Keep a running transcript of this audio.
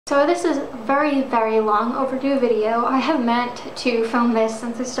So this is a very, very long overdue video. I have meant to film this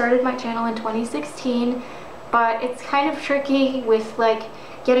since I started my channel in 2016, but it's kind of tricky with like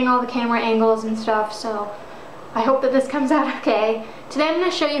getting all the camera angles and stuff, so I hope that this comes out okay. Today I'm going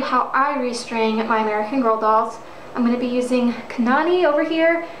to show you how I restring my American Girl dolls. I'm going to be using Kanani over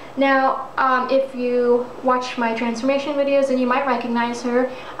here. Now, if you watch my transformation videos, then you might recognize her.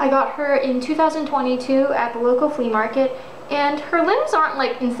 I got her in 2022 at the local flea market, and her limbs aren't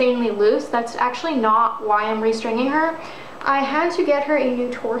like insanely loose. That's actually not why I'm restringing her. I had to get her a new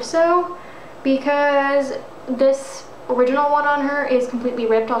torso because this original one on her is completely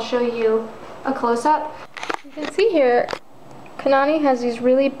ripped. I'll show you a close-up. You can see here, Kanani has these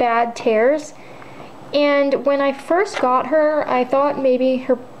really bad tears. And when I first got her, I thought maybe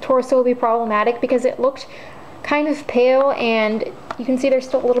her torso would be problematic because it looked kind of pale, and you can see there's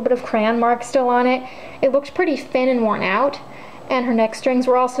still a little bit of crayon marks still on it. It looked pretty thin and worn out, and her neck strings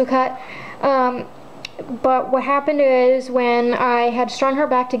were also cut. But what happened is when I had strung her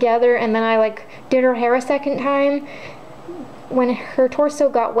back together and then I like did her hair a second time, when her torso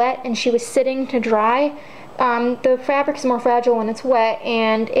got wet and she was sitting to dry, the fabric is more fragile when it's wet,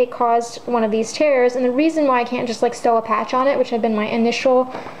 and it caused one of these tears. And the reason why I can't just like sew a patch on it, which had been my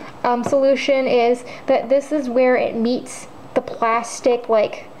initial solution, is that this is where it meets the plastic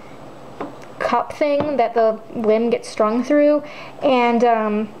like cup thing that the limb gets strung through, and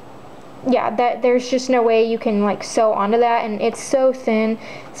yeah, there's just no way you can like sew onto that, and it's so thin.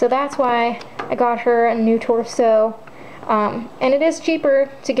 So that's why I got her a new torso. And it is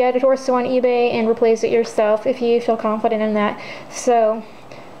cheaper to get a torso on eBay and replace it yourself if you feel confident in that. So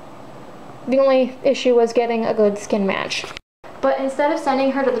the only issue was getting a good skin match. But instead of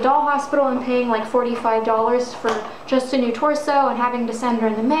sending her to the doll hospital and paying like $45 for just a new torso and having to send her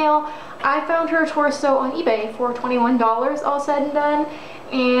in the mail, I found her torso on eBay for $21 all said and done.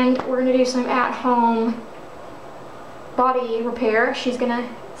 And we're going to do some at-home body repair. She's going to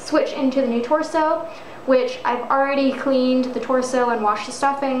switch into the new torso, which I've already cleaned the torso and washed the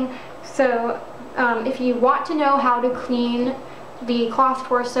stuffing. So if you want to know how to clean the cloth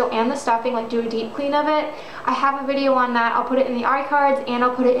torso and the stuffing, like do a deep clean of it, I have a video on that. I'll put it in the iCards and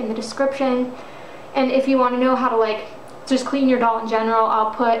I'll put it in the description. And if you want to know how to like just clean your doll in general,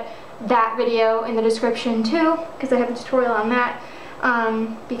 I'll put that video in the description too, because I have a tutorial on that.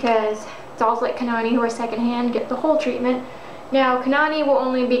 Because dolls like Kanani who are secondhand get the whole treatment. Now, Kanani will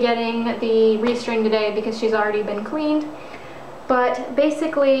only be getting the restring today because she's already been cleaned. But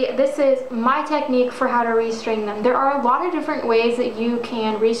basically, this is my technique for how to restring them. There are a lot of different ways that you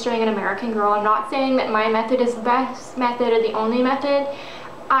can restring an American Girl. I'm not saying that my method is the best method or the only method.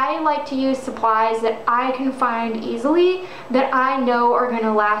 I like to use supplies that I can find easily that I know are going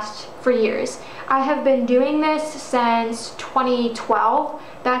to last for years. I have been doing this since 2012.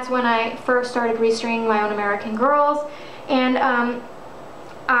 That's when I first started restringing my own American Girls. And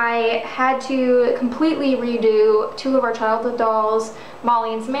I had to completely redo two of our childhood dolls,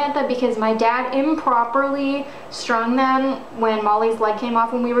 Molly and Samantha, because my dad improperly strung them when Molly's leg came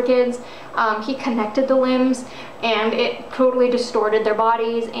off when we were kids. He connected the limbs and it totally distorted their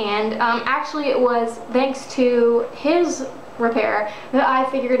bodies, and actually it was thanks to his repair that I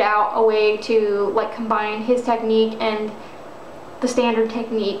figured out a way to like combine his technique and the standard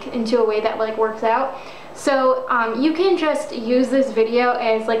technique into a way that like works out. So you can just use this video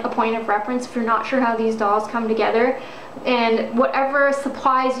as like a point of reference if you're not sure how these dolls come together, and whatever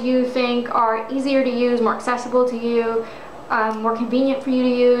supplies you think are easier to use, more accessible to you, more convenient for you to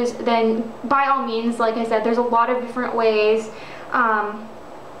use, then by all means, like I said, there's a lot of different ways. I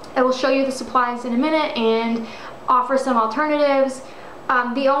will show you the supplies in a minute and offer some alternatives.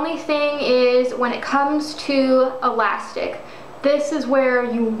 The only thing is when it comes to elastic, this is where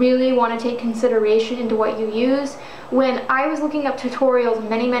you really want to take consideration into what you use. When I was looking up tutorials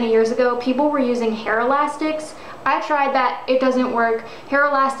many years ago, people were using hair elastics. I tried that, it doesn't work. Hair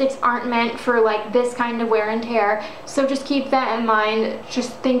elastics aren't meant for like this kind of wear and tear, so just keep that in mind.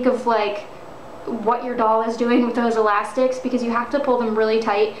 Just think of like what your doll is doing with those elastics, because you have to pull them really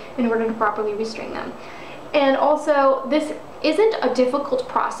tight in order to properly restring them. And also, this isn't a difficult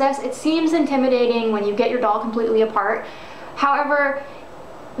process. It seems intimidating when you get your doll completely apart. However,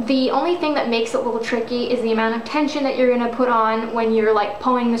 the only thing that makes it a little tricky is the amount of tension that you're going to put on when you're like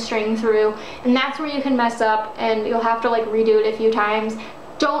pulling the string through, and that's where you can mess up and you'll have to like redo it a few times.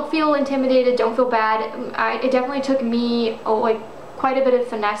 Don't feel intimidated, don't feel bad. It definitely took me like quite a bit of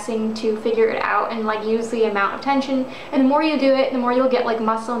finessing to figure it out and like use the amount of tension, and the more you do it, the more you'll get like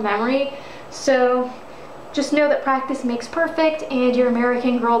muscle memory. So just know that practice makes perfect, and your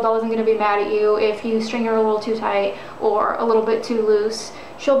American Girl doll isn't going to be mad at you if you string her a little too tight or a little bit too loose.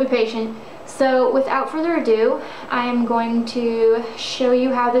 she'll be patient. So without further ado, I am going to show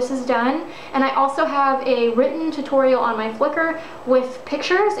you how this is done. And I also have a written tutorial on my Flickr with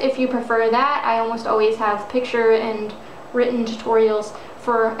pictures if you prefer that. I almost always have picture and written tutorials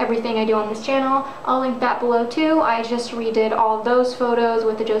for everything I do on this channel. I'll link that below too. I just redid all of those photos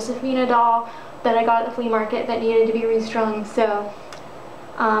with the Josephina doll that I got at the flea market that needed to be restrung. So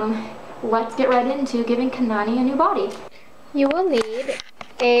let's get right into giving Kanani a new body. You will need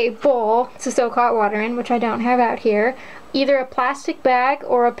a bowl to soak hot water in, which I don't have out here, either a plastic bag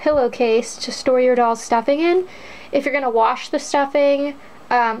or a pillowcase to store your doll's stuffing in. If you're going to wash the stuffing,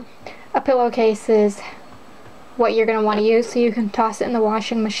 a pillowcase is what you're going to want to use, so you can toss it in the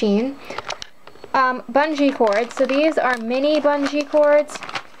washing machine. Bungee cords. So these are mini bungee cords.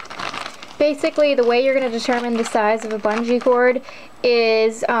 Basically, the way you're going to determine the size of a bungee cord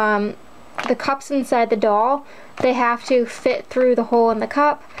is the cups inside the doll. They have to fit through the hole in the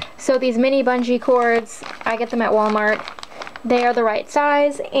cup. So these mini bungee cords, I get them at Walmart. They are the right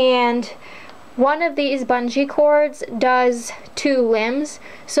size, and one of these bungee cords does 2 limbs,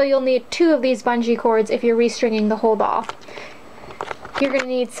 so you'll need 2 of these bungee cords if you're restringing the whole doll. You're going to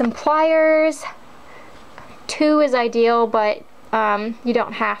need some pliers. 2 is ideal, but you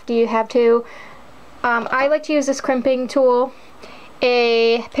don't have to have 2. I like to use this crimping tool,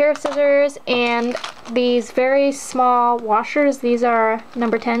 a pair of scissors, and these very small washers. These are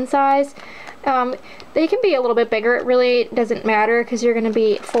number 10 size. They can be a little bit bigger. It really doesn't matter because you're going to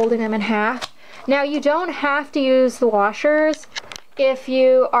be folding them in half. Now, you don't have to use the washers. If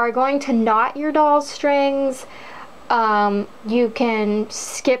you are going to knot your doll's strings, you can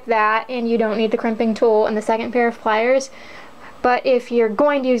skip that and you don't need the crimping tool and the second pair of pliers. But if you're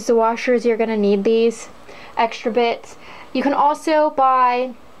going to use the washers, you're going to need these extra bits. You can also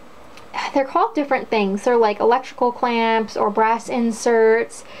buy, they're called different things. They're like electrical clamps or brass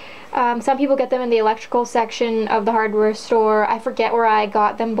inserts. Some people get them in the electrical section of the hardware store. I forget where I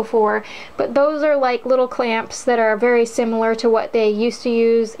got them before, but those are like little clamps that are very similar to what they used to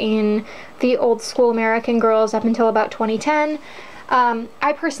use in the old school American Girls up until about 2010.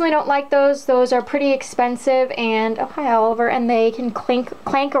 I personally don't like those. Those are pretty expensive, and oh hi Oliver, and they can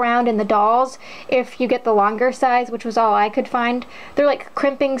clank around in the dolls if you get the longer size, which was all I could find. They're like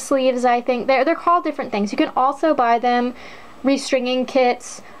crimping sleeves, I think. They're called different things. You can also buy them restringing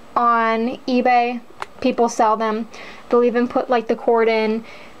kits on eBay. People sell them. They'll even put like the cord in.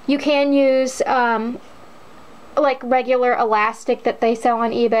 You can use like regular elastic that they sell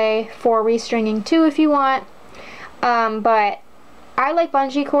on eBay for restringing too if you want. But I like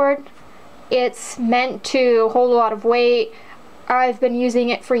bungee cord. It's meant to hold a lot of weight. I've been using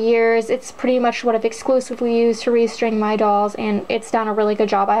it for years. It's pretty much what I've exclusively used to restring my dolls, and it's done a really good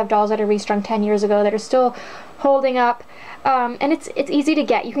job. I have dolls that I restrung 10 years ago that are still holding up. And it's easy to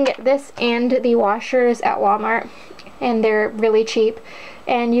get. You can get this and the washers at Walmart, and they're really cheap.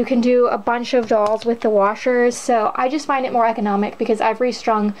 And you can do a bunch of dolls with the washers, so I just find it more economic because I've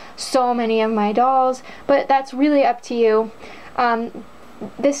restrung so many of my dolls, but that's really up to you.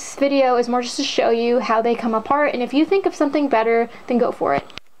 This video is more just to show you how they come apart, and if you think of something better, then go for it.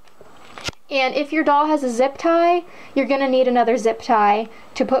 And if your doll has a zip tie, you're going to need another zip tie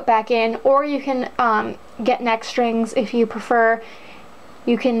to put back in, or you can get neck strings if you prefer.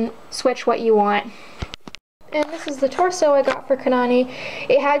 You can switch what you want. And this is the torso I got for Kanani.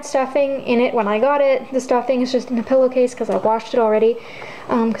 It had stuffing in it when I got it. The stuffing is just in a pillowcase because I washed it already,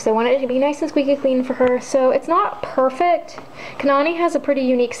 because I wanted it to be nice and squeaky clean for her. So it's not perfect. Kanani has a pretty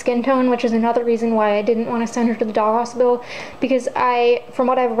unique skin tone, which is another reason why I didn't want to send her to the doll hospital, because from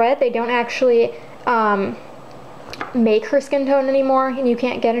what I've read, they don't actually make her skin tone anymore, and you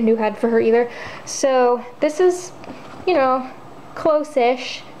can't get a new head for her either. So this is, you know,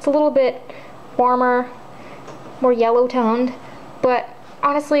 close-ish. It's a little bit warmer, more yellow toned, but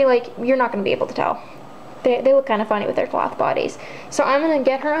honestly, like, you're not going to be able to tell. They look kind of funny with their cloth bodies. So I'm going to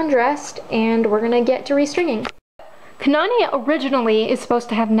get her undressed, and we're going to get to restringing. Kanani originally is supposed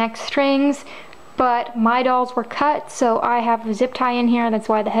to have neck strings, but my dolls were cut, so I have a zip tie in here. That's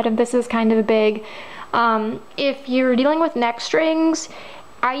why the head of this is kind of big. If you're dealing with neck strings,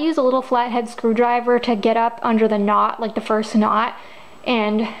 I use a little flathead screwdriver to get up under the knot, like the first knot,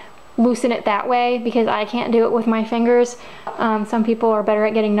 and loosen it that way, because I can't do it with my fingers. Some people are better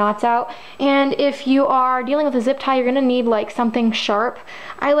at getting knots out. And if you are dealing with a zip tie, you're gonna need like something sharp.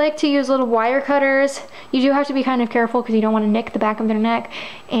 I like to use little wire cutters. You do have to be kind of careful because you don't want to nick the back of their neck.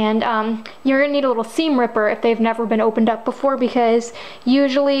 And you're gonna need a little seam ripper if they've never been opened up before, because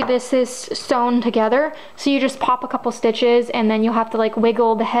usually this is sewn together. So you just pop a couple stitches and then you'll have to like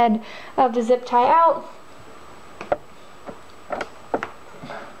wiggle the head of the zip tie out.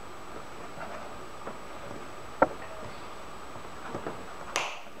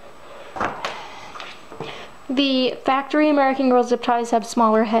 The factory American Girl zip ties have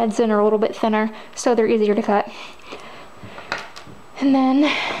smaller heads and are a little bit thinner, so they're easier to cut. And then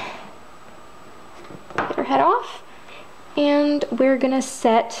get her head off, and we're gonna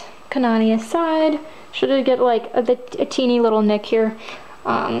set Kanani aside. Should get like a teeny little nick here.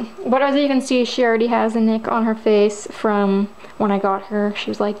 But as you can see, she already has a nick on her face from when I got her. She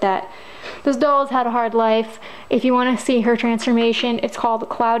was like that. This doll's had a hard life. If you want to see her transformation, it's called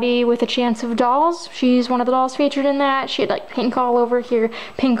Cloudy with a Chance of Dolls. She's one of the dolls featured in that. She had like pink all over here,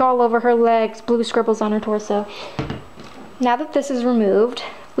 pink all over her legs, blue scribbles on her torso. Now that this is removed,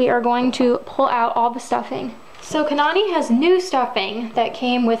 we are going to pull out all the stuffing. So Kanani has new stuffing that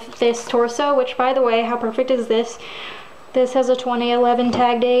came with this torso, which, by the way, how perfect is this? This has a 2011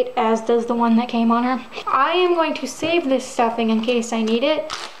 tag date, as does the one that came on her. I am going to save this stuffing in case I need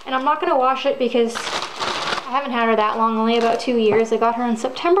it, and I'm not going to wash it because I haven't had her that long, only about 2 years. I got her on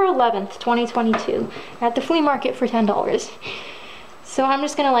September 11th, 2022 at the flea market for $10. So I'm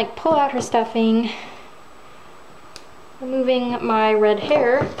just going to like pull out her stuffing, removing my red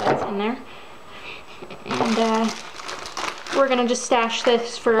hair that's in there, and we're going to just stash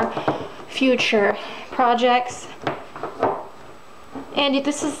this for future projects. And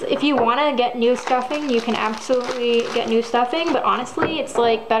this is, if you want to get new stuffing, you can absolutely get new stuffing, but honestly, it's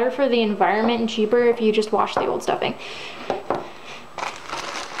like better for the environment and cheaper if you just wash the old stuffing.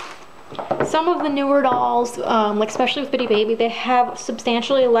 Some of the newer dolls, like especially with Bitty Baby, they have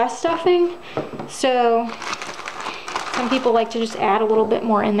substantially less stuffing, so some people like to just add a little bit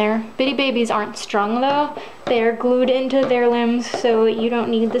more in there. Bitty Babies aren't strung though. They're glued into their limbs, so you don't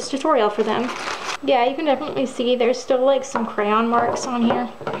need this tutorial for them. Yeah, you can definitely see there's still like some crayon marks on here.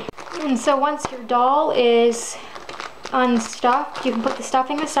 And so once your doll is unstuffed, you can put the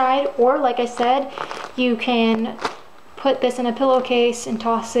stuffing aside, or like I said, you can put this in a pillowcase and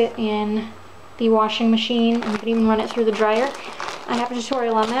toss it in the washing machine, and you can even run it through the dryer. I have a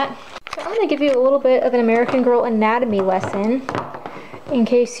tutorial on that. So I'm going to give you a little bit of an American Girl anatomy lesson in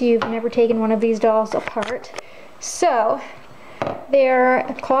case you've never taken one of these dolls apart. So they're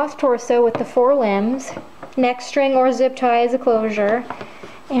a cloth torso with the 4 limbs, neck string or zip tie as a closure,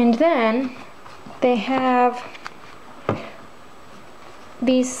 and then they have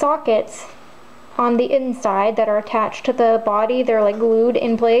these sockets on the inside that are attached to the body. They're like glued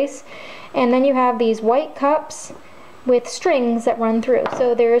in place, and then you have these white cups with strings that run through.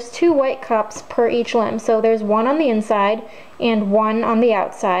 So there's 2 white cups per each limb. So there's one on the inside and one on the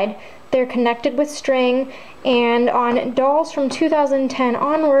outside. They're connected with string, and on dolls from 2010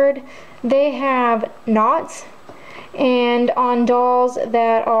 onward, they have knots, and on dolls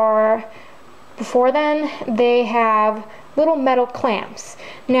that are before then, they have little metal clamps.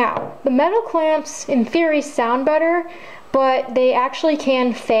 Now, the metal clamps in theory sound better, but they actually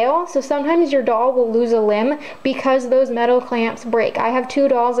can fail. So sometimes your doll will lose a limb because those metal clamps break. I have 2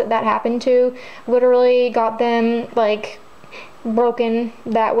 dolls that happened to. Literally got them like broken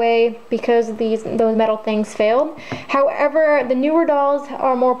that way because those metal things failed. However, the newer dolls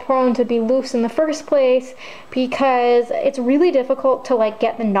are more prone to be loose in the first place because it's really difficult to like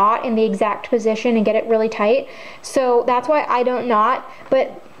get the knot in the exact position and get it really tight. So that's why I don't knot,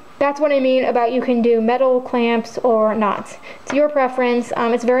 but that's what I mean about you can do metal clamps or knots. It's your preference.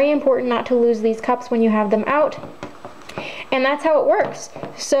 It's very important not to lose these cups when you have them out. And that's how it works.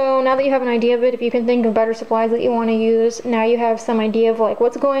 So now that you have an idea of it, if you can think of better supplies that you want to use, now you have some idea of like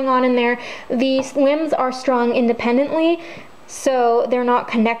what's going on in there. These limbs are strung independently, so they're not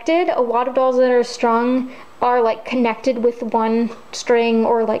connected. A lot of dolls that are strung are like connected with 1 string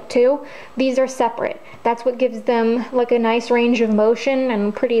or like 2. These are separate. That's what gives them like a nice range of motion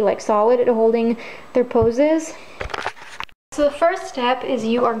and pretty like solid at holding their poses. So the first step is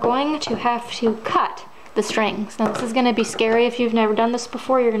you are going to have to cut the strings. Now this is going to be scary if you've never done this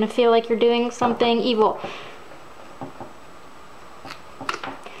before. You're going to feel like you're doing something evil.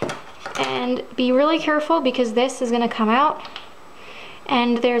 And be really careful because this is going to come out.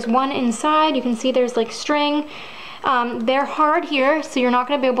 And there's one inside. You can see there's like string. They're hard here, so you're not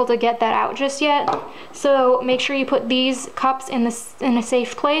going to be able to get that out just yet. So make sure you put these cups in a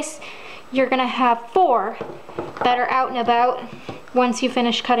safe place. You're going to have 4 that are out and about once you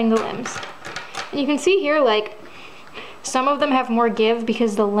finish cutting the limbs. And you can see here, like, some of them have more give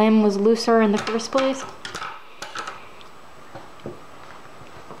because the limb was looser in the first place.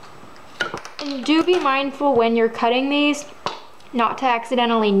 And do be mindful when you're cutting these not to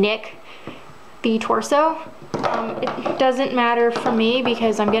accidentally nick the torso. It doesn't matter for me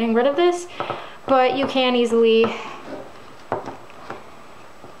because I'm getting rid of this, but you can easily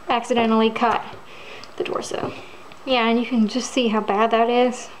accidentally cut the torso. Yeah, and you can just see how bad that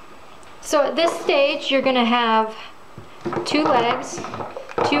is. So at this stage, you're gonna have 2 legs,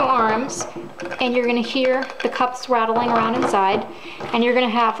 2 arms, and you're gonna hear the cups rattling around inside, and you're gonna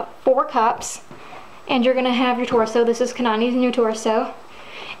have 4 cups, and you're gonna have your torso. This is Kanani's new torso.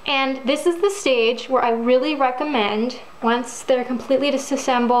 And this is the stage where I really recommend, once they're completely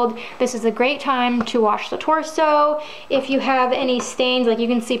disassembled, this is a great time to wash the torso. If you have any stains, like you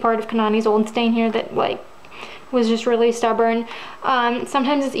can see part of Kanani's old stain here that like was just really stubborn.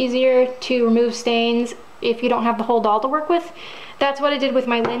 Sometimes it's easier to remove stains if you don't have the whole doll to work with. That's what I did with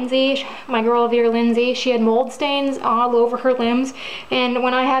my Lindsay, my girl of year Lindsay. She had mold stains all over her limbs, and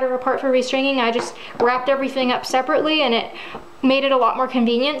when I had her apart for restringing, I just wrapped everything up separately, and it made it a lot more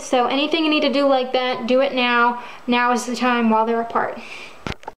convenient. So anything you need to do like that, do it now. Now is the time while they're apart.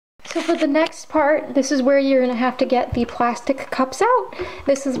 So for the next part, this is where you're gonna have to get the plastic cups out.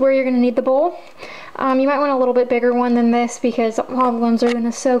 This is where you're gonna need the bowl. You might want a little bit bigger one than this because all the limbs are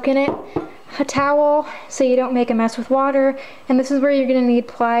gonna soak in it. A towel so you don't make a mess with water, and this is where you're gonna need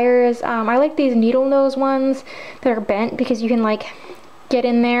pliers. I like these needle nose ones that are bent because you can like get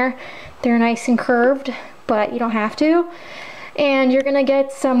in there. They're nice and curved, but you don't have to. And you're gonna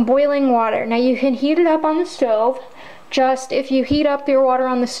get some boiling water. Now you can heat it up on the stove. Just if you heat up your water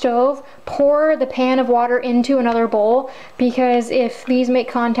on the stove, pour the pan of water into another bowl, because if these make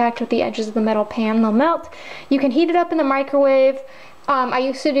contact with the edges of the metal pan, they'll melt. You can heat it up in the microwave. I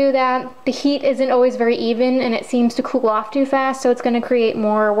used to do that. The heat isn't always very even and it seems to cool off too fast, so it's going to create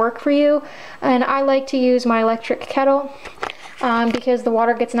more work for you. And I like to use my electric kettle because the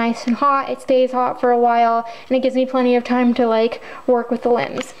water gets nice and hot, it stays hot for a while, and it gives me plenty of time to like work with the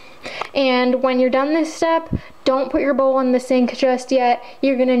limbs. And when you're done this step, don't put your bowl in the sink just yet.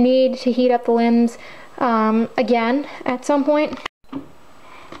 You're going to need to heat up the limbs again at some point.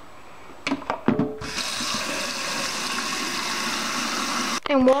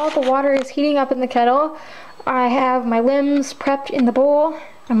 And while the water is heating up in the kettle, I have my limbs prepped in the bowl.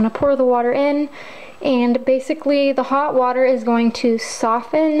 I'm going to pour the water in, and basically the hot water is going to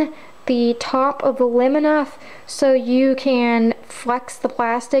soften the top of the limb enough so you can flex the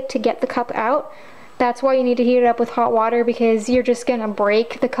plastic to get the cup out. That's why you need to heat it up with hot water, because you're just going to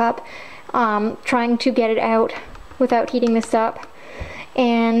break the cup trying to get it out without heating this up.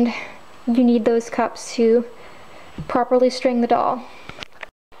 And you need those cups to properly string the doll.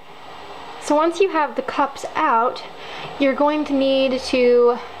 So once you have the cups out, you're going to need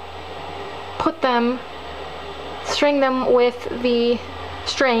to string them with the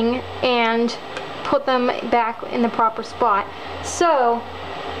string and put them back in the proper spot. So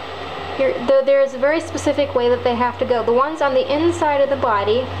there's a very specific way that they have to go. The ones on the inside of the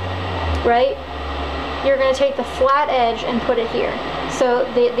body, right, you're going to take the flat edge and put it here. So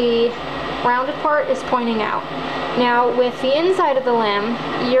the rounded part is pointing out. Now with the inside of the limb,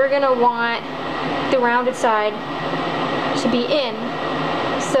 you're going to want the rounded side to be in.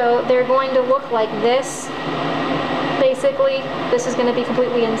 So they're going to look like this. Basically, this is going to be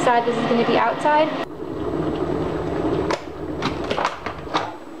completely inside, this is going to be outside.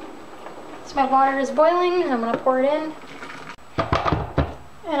 So my water is boiling, and I'm going to pour it in.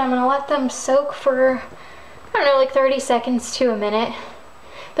 And I'm going to let them soak for, I don't know, like 30 seconds to a minute.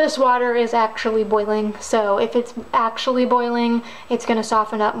 This water is actually boiling, so if it's actually boiling, it's going to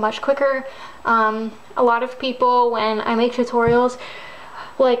soften up much quicker. A lot of people, when I make tutorials,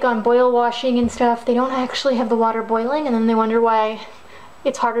 like on boil washing and stuff, they don't actually have the water boiling, and then they wonder why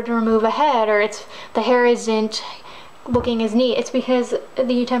it's harder to remove a head, or the hair isn't looking as neat. It's because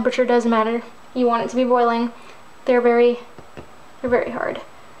the temperature does matter. You want it to be boiling. They're very hard.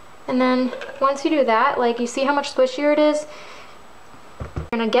 And then once you do that, like, you see how much squishier it is?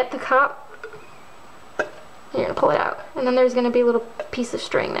 You're gonna get the cup, you're gonna pull it out, and then there's gonna be a little piece of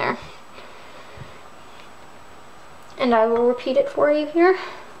string there. And I will repeat it for you here.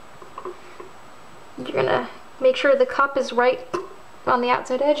 You're gonna make sure the cup is right on the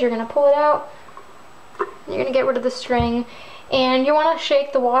outside edge. You're gonna pull it out, you're gonna get rid of the string, and you wanna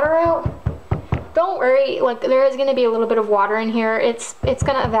shake the water out. Don't worry, like, there is going to be a little bit of water in here. It's going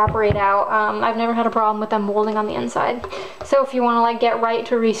to evaporate out. I've never had a problem with them molding on the inside. So if you want to like get right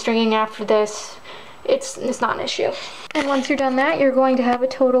to restringing after this, it's not an issue. And once you're done that, you're going to have a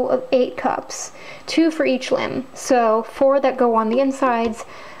total of 8 cups, 2 for each limb. So 4 that go on the insides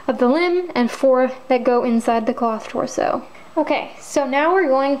of the limb and 4 that go inside the cloth torso. Okay, so now we're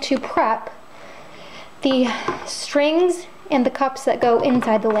going to prep the strings and the cups that go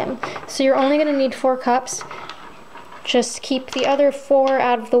inside the limb. So you're only going to need 4 cups. Just keep the other 4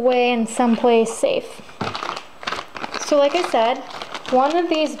 out of the way and someplace safe. So like I said, one of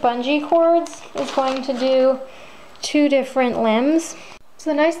these bungee cords is going to do 2 different limbs. So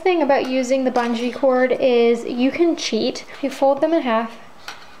the nice thing about using the bungee cord is you can cheat. You fold them in half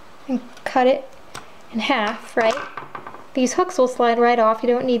and cut it in half, right? These hooks will slide right off. You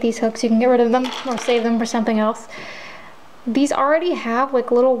don't need these hooks. You can get rid of them or save them for something else. These already have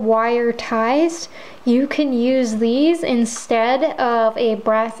like little wire ties. You can use these instead of a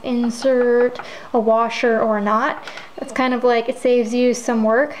brass insert, a washer, or a knot. It's kind of like it saves you some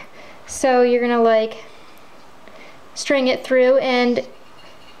work. So you're gonna like string it through and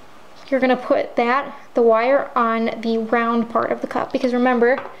you're gonna put the wire on the round part of the cup, because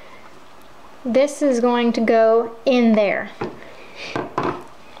remember, this is going to go in there.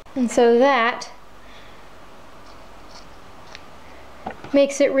 And so that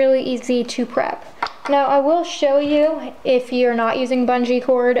makes it really easy to prep. Now I will show you, if you're not using bungee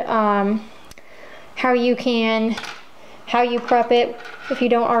cord, how you prep it if you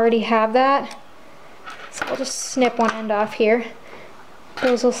don't already have that. So I'll just snip one end off here.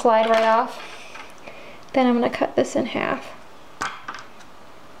 Those will slide right off. Then I'm going to cut this in half.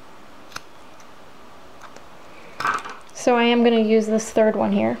 So I am going to use this third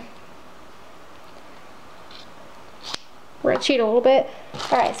one here. We're going to cheat a little bit.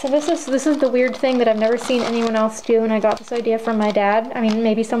 Alright, so this is the weird thing that I've never seen anyone else do, and I got this idea from my dad. I mean,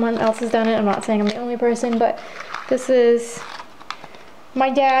 maybe someone else has done it. I'm not saying I'm the only person, but this is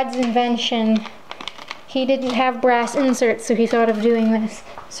my dad's invention. He didn't have brass inserts, so he thought of doing this.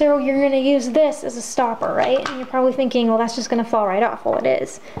 So you're going to use this as a stopper, right? And you're probably thinking, well, that's just going to fall right off. Well, it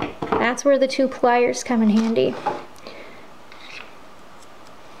is. That's where the two pliers come in handy.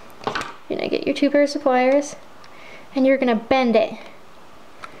 You're going to get your two pairs of pliers, and you're going to bend it.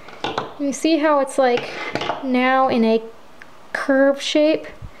 You see how it's like now in a curve shape?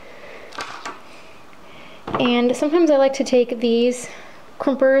 And sometimes I like to take these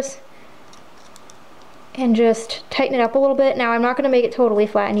crimpers and just tighten it up a little bit. Now I'm not going to make it totally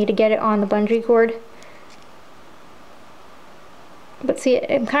flat. I need to get it on the bungee cord. But see,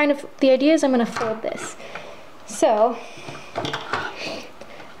 the idea is I'm going to fold this. So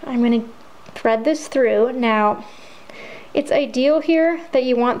I'm going to thread this through. Now it's ideal here that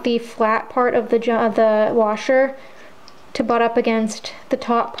you want the flat part of the washer to butt up against the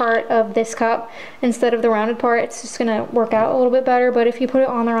top part of this cup instead of the rounded part. It's just gonna work out a little bit better, but if you put it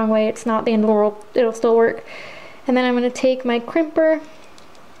on the wrong way, it's not the end of the world. It'll still work. And then I'm gonna take my crimper.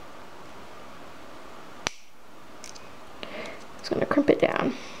 Just gonna crimp it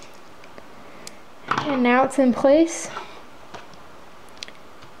down. And now it's in place.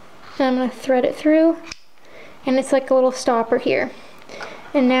 And I'm gonna thread it through, and it's like a little stopper here.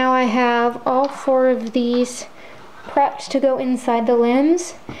 And now I have all four of these prepped to go inside the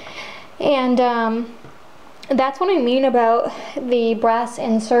limbs. And that's what I mean about the brass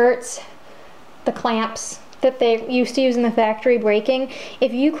inserts, the clamps that they used to use in the factory breaking.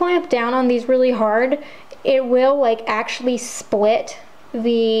 If you clamp down on these really hard, it will like actually split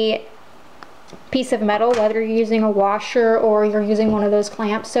the piece of metal, whether you're using a washer or you're using one of those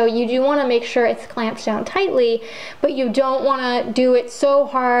clamps. So you do want to make sure it's clamped down tightly, but you don't want to do it so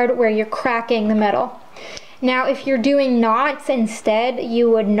hard where you're cracking the metal. Now if you're doing knots instead, you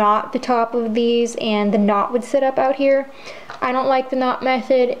would knot the top of these and the knot would sit up out here. I don't like the knot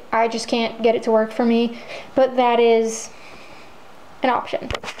method. I just can't get it to work for me, but that is an option.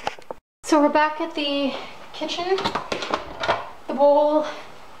 So we're back at the kitchen. The bowl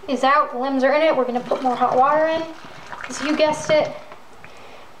is out, the limbs are in it. We're going to put more hot water in, because you guessed it,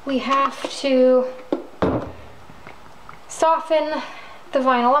 we have to soften the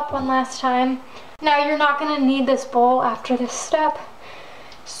vinyl up one last time. Now you're not going to need this bowl after this step,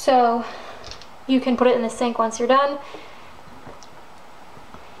 so you can put it in the sink once you're done.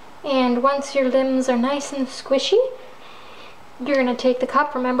 And once your limbs are nice and squishy, you're going to take the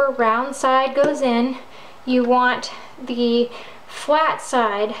cup. Remember, round side goes in. You want the flat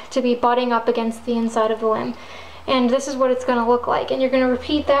side to be butting up against the inside of the limb. And this is what it's going to look like. And you're going to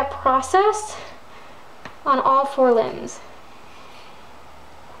repeat that process on all four limbs.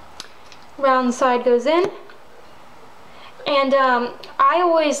 Round side goes in. And I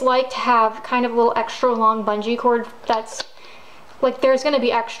always like to have kind of a little extra long bungee cord. That's like, there's going to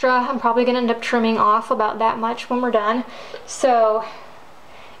be extra. I'm probably going to end up trimming off about that much when we're done. So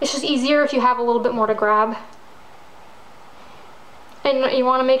it's just easier if you have a little bit more to grab. And you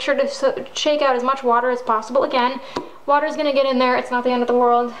want to make sure to shake out as much water as possible. Again, water's going to get in there. It's not the end of the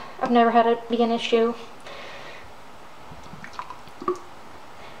world. I've never had it be an issue.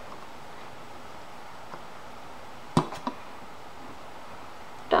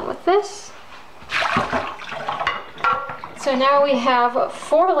 Done with this. So now we have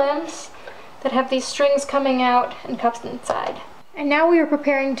 4 limbs that have these strings coming out and cups inside. And now we are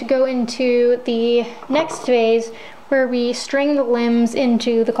preparing to go into the next phase where we string the limbs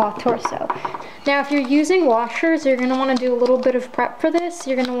into the cloth torso. Now if you're using washers, you're going to want to do a little bit of prep for this.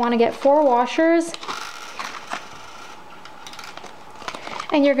 You're going to want to get 4 washers.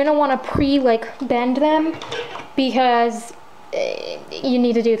 And you're going to want to bend them, because you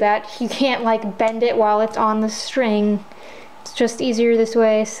need to do that. You can't bend it while it's on the string. It's just easier this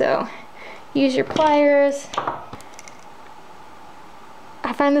way, so use your pliers.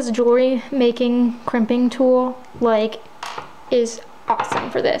 I find this jewelry making crimping tool is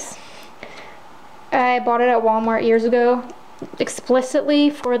awesome for this. I bought it at Walmart years ago explicitly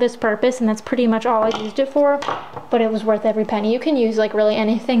for this purpose, and that's pretty much all I used it for, but it was worth every penny. You can use really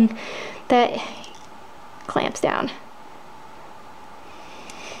anything that clamps down.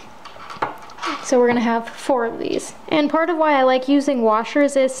 So we're gonna have 4 of these. And part of why I like using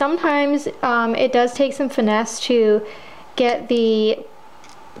washers is sometimes it does take some finesse to get the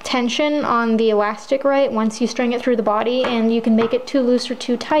tension on the elastic right once you string it through the body, and you can make it too loose or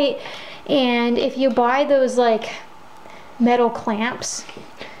too tight. And if you buy those metal clamps,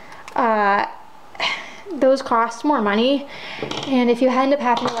 those cost more money, and if you end up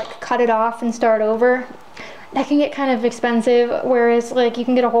having to cut it off and start over, that can get kind of expensive, whereas you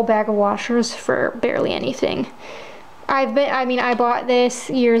can get a whole bag of washers for barely anything. I bought this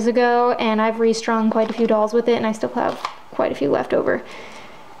years ago, and I've restrung quite a few dolls with it, and I still have quite a few left over.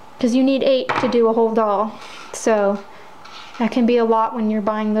 Because you need 8 to do a whole doll, so that can be a lot when you're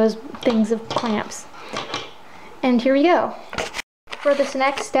buying those things of clamps. And here we go. For this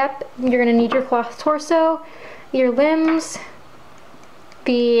next step, you're going to need your cloth torso, your limbs,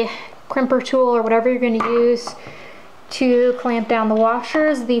 the crimper tool or whatever you're going to use to clamp down the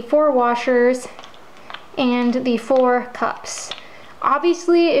washers, the 4 washers, and the 4 cups.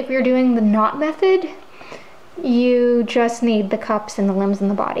 Obviously, if you're doing the knot method, you just need the cups and the limbs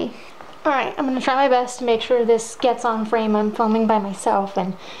and the body. Alright, I'm going to try my best to make sure this gets on frame. I'm filming by myself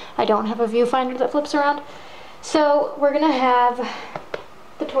and I don't have a viewfinder that flips around. So we're going to have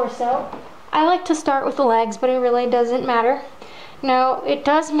the torso. I like to start with the legs, but it really doesn't matter. Now, it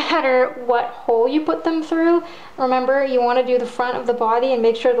does matter what hole you put them through. Remember, you want to do the front of the body and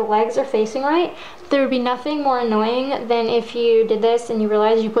make sure the legs are facing right. There would be nothing more annoying than if you did this and you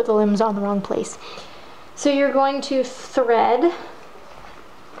realize you put the limbs on the wrong place. So you're going to thread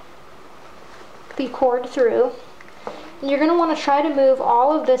the cord through, and you're going to want to try to move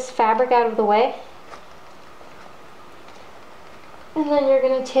all of this fabric out of the way. And then you're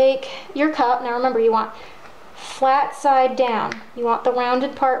going to take your cup. Now remember, you want flat side down. You want the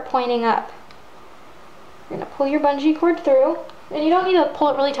rounded part pointing up. You're going to pull your bungee cord through, and you don't need to pull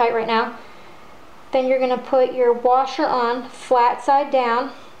it really tight right now. Then you're going to put your washer on flat side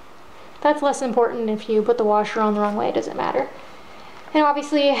down. That's less important if you put the washer on the wrong way, it doesn't matter. And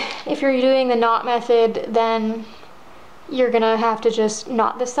obviously, if you're doing the knot method, then you're gonna have to just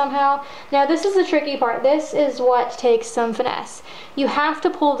knot this somehow. Now this is the tricky part. This is what takes some finesse. You have to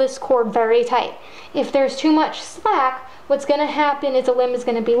pull this cord very tight. If there's too much slack, what's gonna happen is the limb is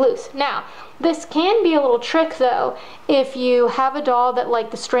gonna be loose. Now, this can be a little trick though. If you have a doll that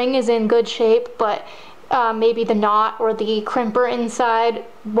the string is in good shape, but maybe the knot or the crimper inside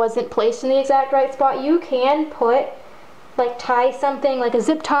wasn't placed in the exact right spot, you can put, tie something like a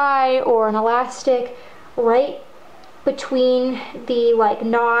zip tie or an elastic right between the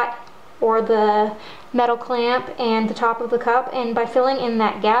knot or the metal clamp and the top of the cup, and by filling in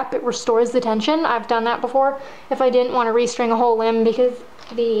that gap, it restores the tension. I've done that before if I didn't want to restring a whole limb because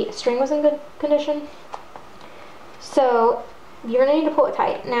the string was in good condition. So you're gonna need to pull it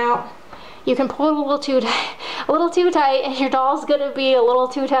tight. Now, you can pull it a little too tight, and your doll's gonna be a little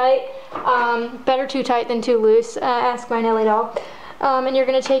too tight. Better too tight than too loose. Ask my Nelly doll. And you're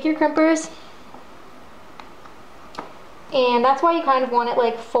gonna take your crimpers, and that's why you kind of want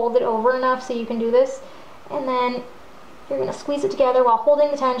it folded over enough so you can do this. And then you're gonna squeeze it together while holding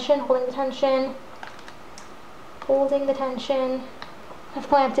the tension, holding the tension, holding the tension. I've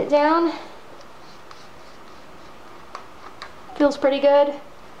clamped it down. Feels pretty good.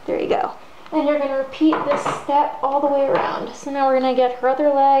 There you go. And you're going to repeat this step all the way around. So now we're going to get her other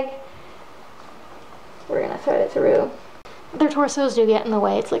leg. We're going to thread it through. Their torsos do get in the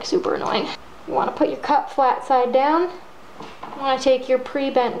way. It's super annoying. You want to put your cup flat side down. You want to take your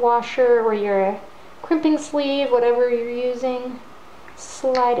pre-bent washer or your crimping sleeve, whatever you're using,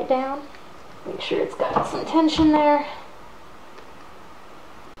 slide it down. Make sure it's got some tension there.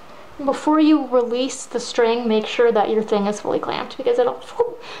 Before you release the string, make sure that your thing is fully clamped because it'll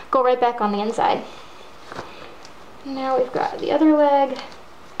go right back on the inside. Now we've got the other leg.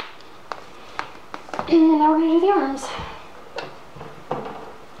 And now we're going to do the arms.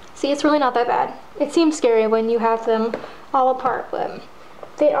 See, it's really not that bad. It seems scary when you have them all apart, but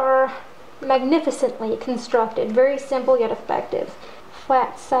they are magnificently constructed. Very simple yet effective.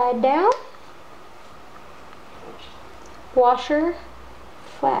 Flat side down. Washer,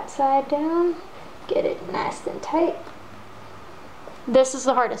 flat side down. Get it nice and tight. This is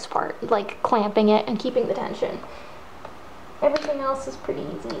the hardest part, like clamping it and keeping the tension. Everything else is pretty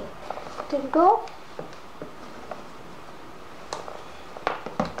easy to go.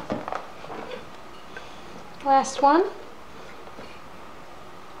 Last one.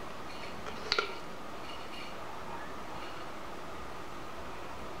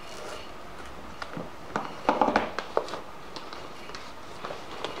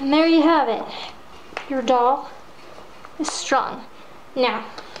 And there you have it. Your doll is strung. Now,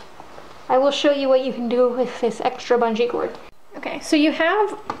 I will show you what you can do with this extra bungee cord. Okay, so you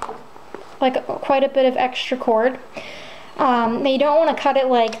have like quite a bit of extra cord. Now you don't want to cut it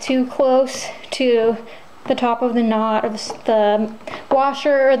like too close to the top of the knot or the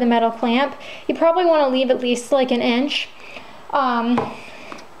washer or the metal clamp. You probably want to leave at least like an inch. So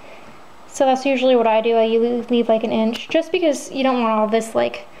that's usually what I do. I leave like an inch just because you don't want all this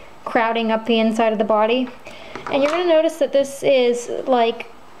like crowding up the inside of the body. And you're going to notice that this is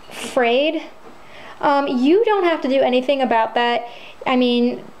like frayed. You don't have to do anything about that. I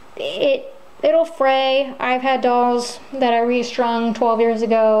mean, it'll fray. I've had dolls that I restrung 12 years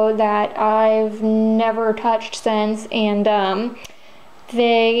ago that I've never touched since, and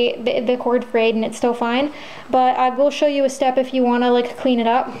the cord frayed and it's still fine. But I will show you a step if you want to like clean it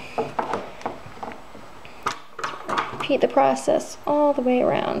up. Repeat the process all the way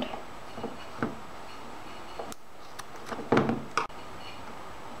around.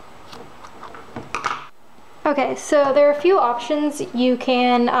 Okay, so there are a few options. You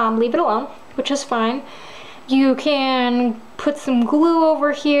can leave it alone, which is fine. You can put some glue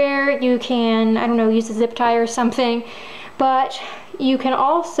over here. You can, I don't know, use a zip tie or something. But you can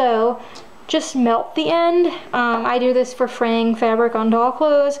also just melt the end. I do this for fraying fabric on doll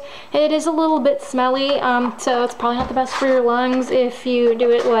clothes. It is a little bit smelly, so it's probably not the best for your lungs if you do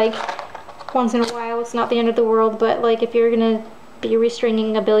it like once in a while. It's not the end of the world, but like if you're gonna be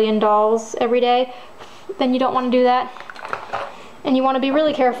restringing a billion dolls every day, then you don't want to do that. And you want to be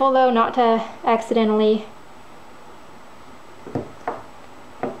really careful though not to accidentally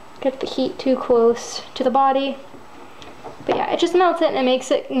get the heat too close to the body. But yeah, it just melts it and it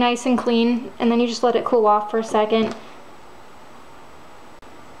makes it nice and clean, and then you just let it cool off for a second.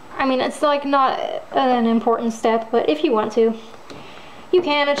 I mean, it's like not an important step, but if you want to, you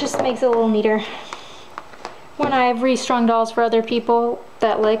can. It just makes it a little neater. When I've restrung dolls for other people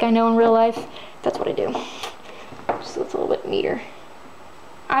that like I know in real life, that's what I do. Just so it's a little bit neater.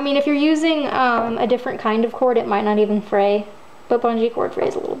 I mean, if you're using a different kind of cord, it might not even fray, but bungee cord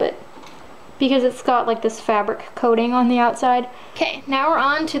frays a little bit because it's got like this fabric coating on the outside. Okay, now we're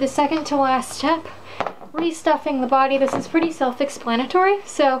on to the second to last step, restuffing the body. This is pretty self-explanatory.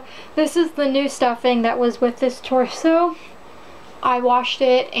 So this is the new stuffing that was with this torso. I washed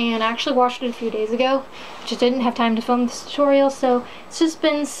it, and I actually washed it a few days ago. Just didn't have time to film this tutorial, so it's just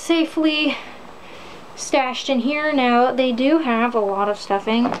been safely stashed in here. Now, they do have a lot of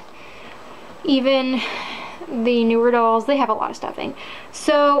stuffing. Even the newer dolls, they have a lot of stuffing.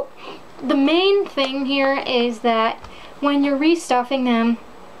 So the main thing here is that when you're restuffing them,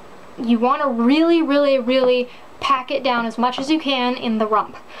 you want to really pack it down as much as you can in the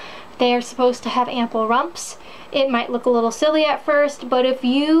rump. They are supposed to have ample rumps. It might look a little silly at first, but if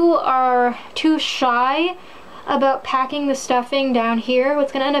you are too shy about packing the stuffing down here,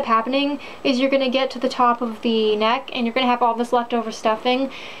 what's going to end up happening is you're going to get to the top of the neck and you're going to have all this leftover stuffing,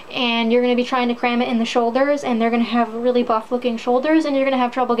 and you're going to be trying to cram it in the shoulders, and they're going to have really buff looking shoulders, and you're going to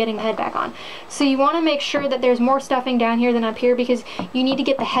have trouble getting the head back on. So you want to make sure that there's more stuffing down here than up here because you need to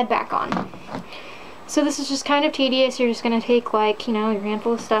get the head back on. So this is just kind of tedious. You're just going to take like, you know, your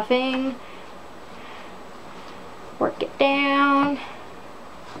handful of stuffing, work it down,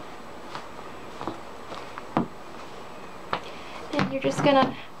 and you're just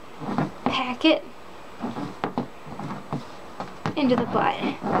gonna pack it into the butt.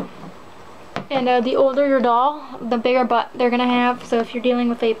 And the older your doll, the bigger butt they're gonna have. So if you're dealing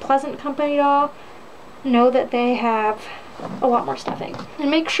with a Pleasant Company doll, know that they have a lot more stuffing.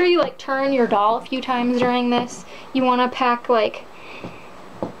 And make sure you like turn your doll a few times during this. You want to pack like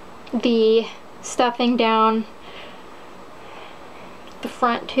the stuffing down the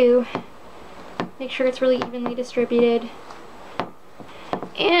front too. Make sure it's really evenly distributed.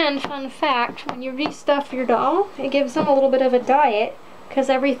 And fun fact, when you restuff your doll, it gives them a little bit of a diet because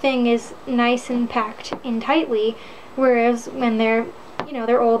everything is nice and packed in tightly, whereas when they're you know,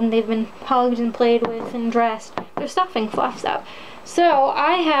 they're old and they've been hugged and played with and dressed, their stuffing fluffs up. So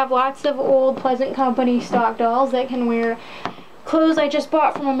I have lots of old Pleasant Company stock dolls that can wear clothes I just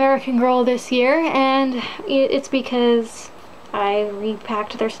bought from American Girl this year, and it's because I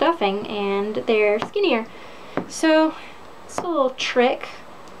repacked their stuffing and they're skinnier. So it's a little trick.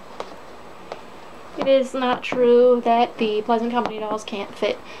 It is not true that the Pleasant Company dolls can't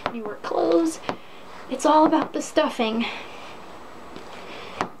fit newer clothes. It's all about the stuffing.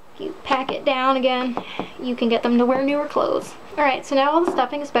 If you pack it down again, you can get them to wear newer clothes. Alright, so now all the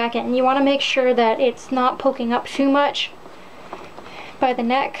stuffing is back in. You want to make sure that it's not poking up too much by the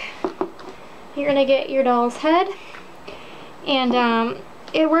neck. You're going to get your doll's head. And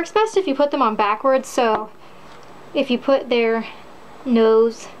it works best if you put them on backwards, so if you put their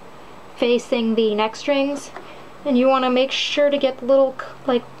nose facing the neck strings, and you want to make sure to get the little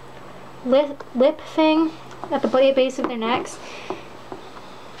like lip thing at the base of their necks.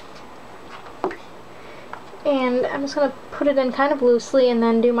 And I'm just going to put it in kind of loosely and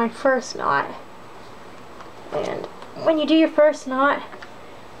then do my first knot. And when you do your first knot,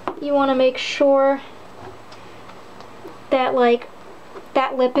 you want to make sure that like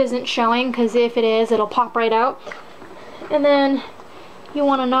that lip isn't showing, because if it is, it'll pop right out. And then you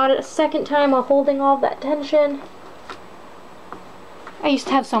want to knot it a second time while holding all that tension. I used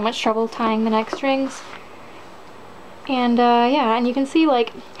to have so much trouble tying the neck strings. And yeah, and you can see,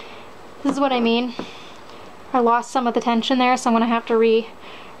 like, this is what I mean. I lost some of the tension there, so I'm going to have to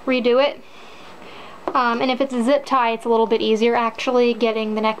redo it. And if it's a zip tie, it's a little bit easier actually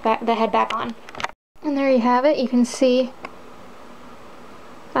getting the head back on. And there you have it. You can see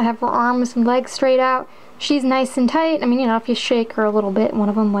I have her arms and legs straight out. She's nice and tight. I mean, you know, if you shake her a little bit, one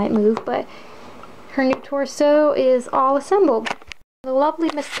of them might move, but her new torso is all assembled. The lovely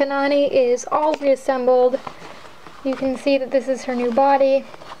Miss Kanani is all reassembled. You can see that this is her new body.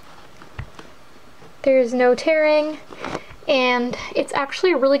 There's no tearing, and it's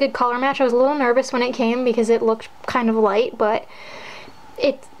actually a really good color match. I was a little nervous when it came because it looked kind of light, but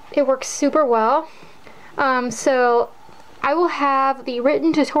it works super well. So I will have the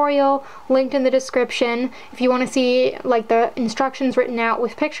written tutorial linked in the description if you want to see like the instructions written out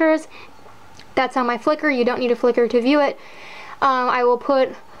with pictures. That's on my Flickr. You don't need a Flickr to view it. I will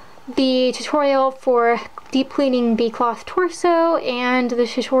put the tutorial for deep cleaning the cloth torso and the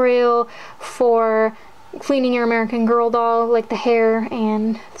tutorial for cleaning your American Girl doll, like the hair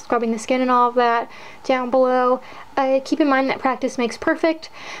and scrubbing the skin and all of that, down below. Keep in mind that practice makes perfect,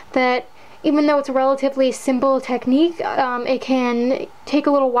 that even though it's a relatively simple technique, it can take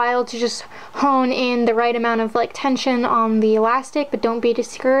a little while to just hone in the right amount of like tension on the elastic, but don't be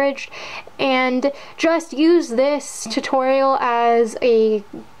discouraged. And just use this tutorial as a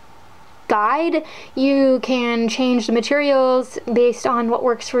guide. You can change the materials based on what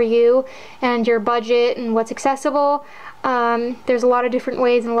works for you and your budget and what's accessible. There's a lot of different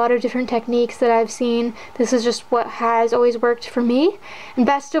ways and a lot of different techniques that I've seen. This is just what has always worked for me. And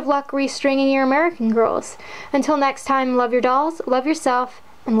best of luck restringing your American Girls. Until next time, love your dolls, love yourself,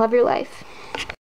 and love your life.